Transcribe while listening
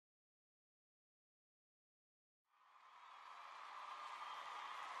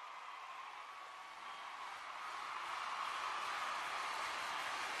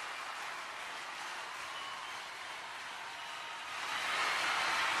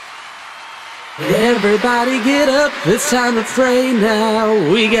Everybody get up, it's time to pray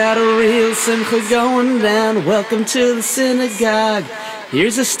now. We got a real simcha going down. Welcome to the synagogue.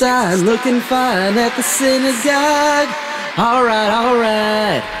 Here's a stein looking fine at the synagogue. Alright,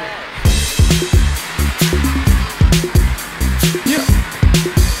 alright. Yeah.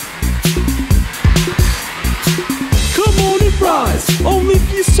 Come on and rise, only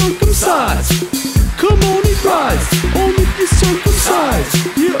if you circumcise. Come on and rise, only if you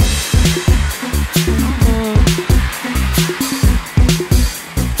circumcise. Yeah.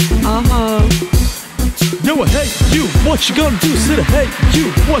 Yo, hey, you, what you gonna do? Sit hey, you,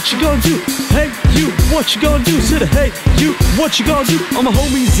 what you gonna do? Hey, you, what you gonna do? Sit hey, you, what you gonna do? All my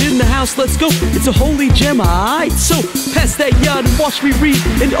homies in the house, let's go. It's a holy jam, alright? So, pass that yard and watch me read.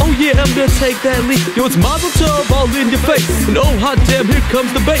 And oh yeah, I'm gonna take that lead. Yo, it's Mazel Tov all in your face. And oh, hot damn, here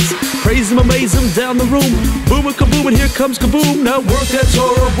comes the bass. Praise him, amaze him down the room. Boom and kaboom, and here comes kaboom. Now work that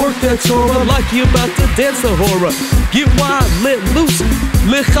Torah, like you about to dance the horror. Get wild, let loose.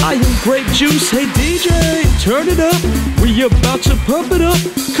 L'chaim, grape juice. Hey DJ, turn it up. We about to pump it up.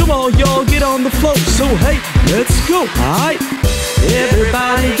 Come on, y'all, get on the floor. So hey, let's go. Alright.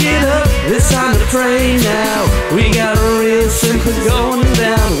 Everybody get up, it's time to pray now. We got a real simple going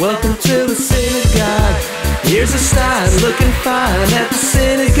down. Welcome to the synagogue. Here's a stein looking fine at the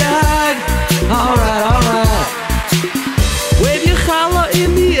synagogue. Alright, alright. Wave your challah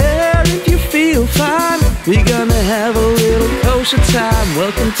in the air if you feel fine. We're gonna have a little kosher time.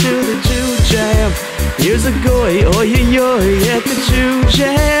 Welcome to the Jew Jam. Here's a goy, oy yoy at the Jew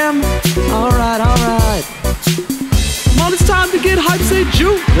Jam. Alright, alright. Come on, it's time to get hype, say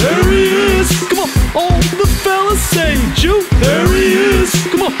Jew, there he is. Come on, all the fellas say Jew, there he is.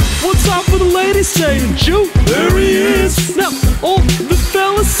 Come on, one time for the ladies saying Jew, there he is. Now, all the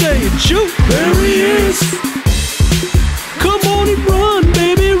fellas saying Jew, there he is. Come on and run,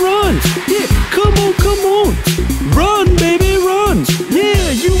 baby, run. Yeah, come on, run, baby, run.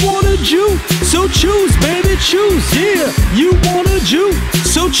 Yeah, you want a Jew, so choose, baby, choose. Yeah, you want a Jew,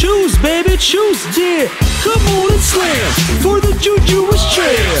 so choose, baby, choose. Yeah, come on and slam for the Jewish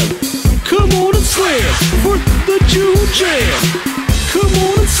jam. Come on and slam for the Jew jam. Come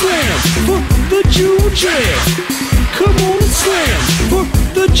on and slam for the Jew jam. Come on and slam for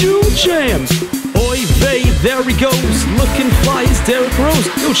the Jew jam. Oy vey, there he goes, looking fly as Derrick Rose.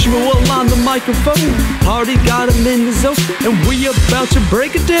 Yo, Shmuel on the microphone, party got him in the zone, and we about to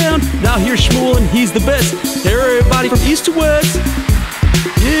break it down. Now here's Shmuel and he's the best. Everybody from east to west.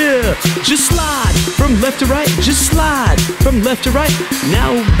 Yeah, just slide from left to right, just slide from left to right.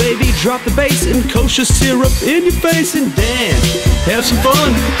 Now, baby, drop the bass and kosher syrup in your face and dance. Have some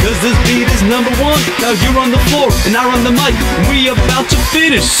fun, cause this beat is #1. Now you're on the floor and I run the mic, and we about to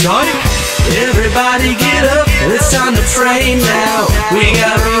finish, psych. Everybody get up, it's time to pray now. We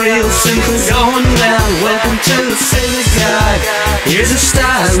got a real simple going down. Welcome to the synagogue. Here's a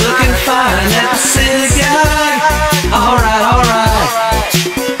stein looking fine at the synagogue. Alright, alright.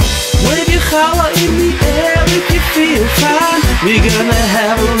 Wave your challah in the air if you feel fine. We're gonna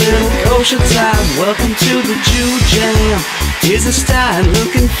have a little kosher time. Welcome to the Jew Jam. Here's a stein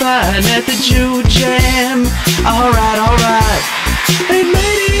looking fine at the Jew Jam. Alright, alright. Hey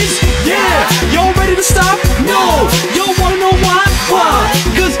ladies, yeah, y'all ready to stop? No, y'all wanna know why? Why?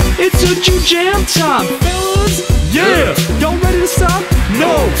 Cause it's a Jew Jam time, fellas. Yeah, y'all ready to stop?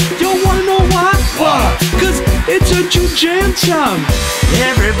 No, y'all wanna know why? Why? Cause it's a Jew Jam time.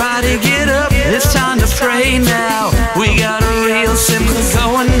 Everybody get up, it's time to pray now. We got a real simple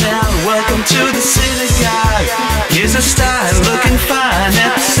going down. Welcome to the synagogue. Here's a stein looking fine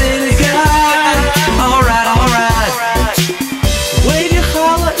at the synagogue. Alright, alright. Wave your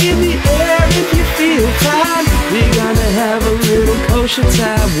challah in the air if you feel fine. We're gonna have a little kosher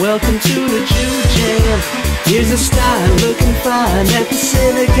time. Welcome to the Jew Jam. Here's a stein looking fine at the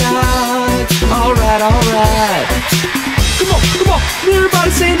synagogue. Alright, alright. Come on,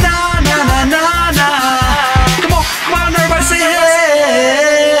 everybody say nah.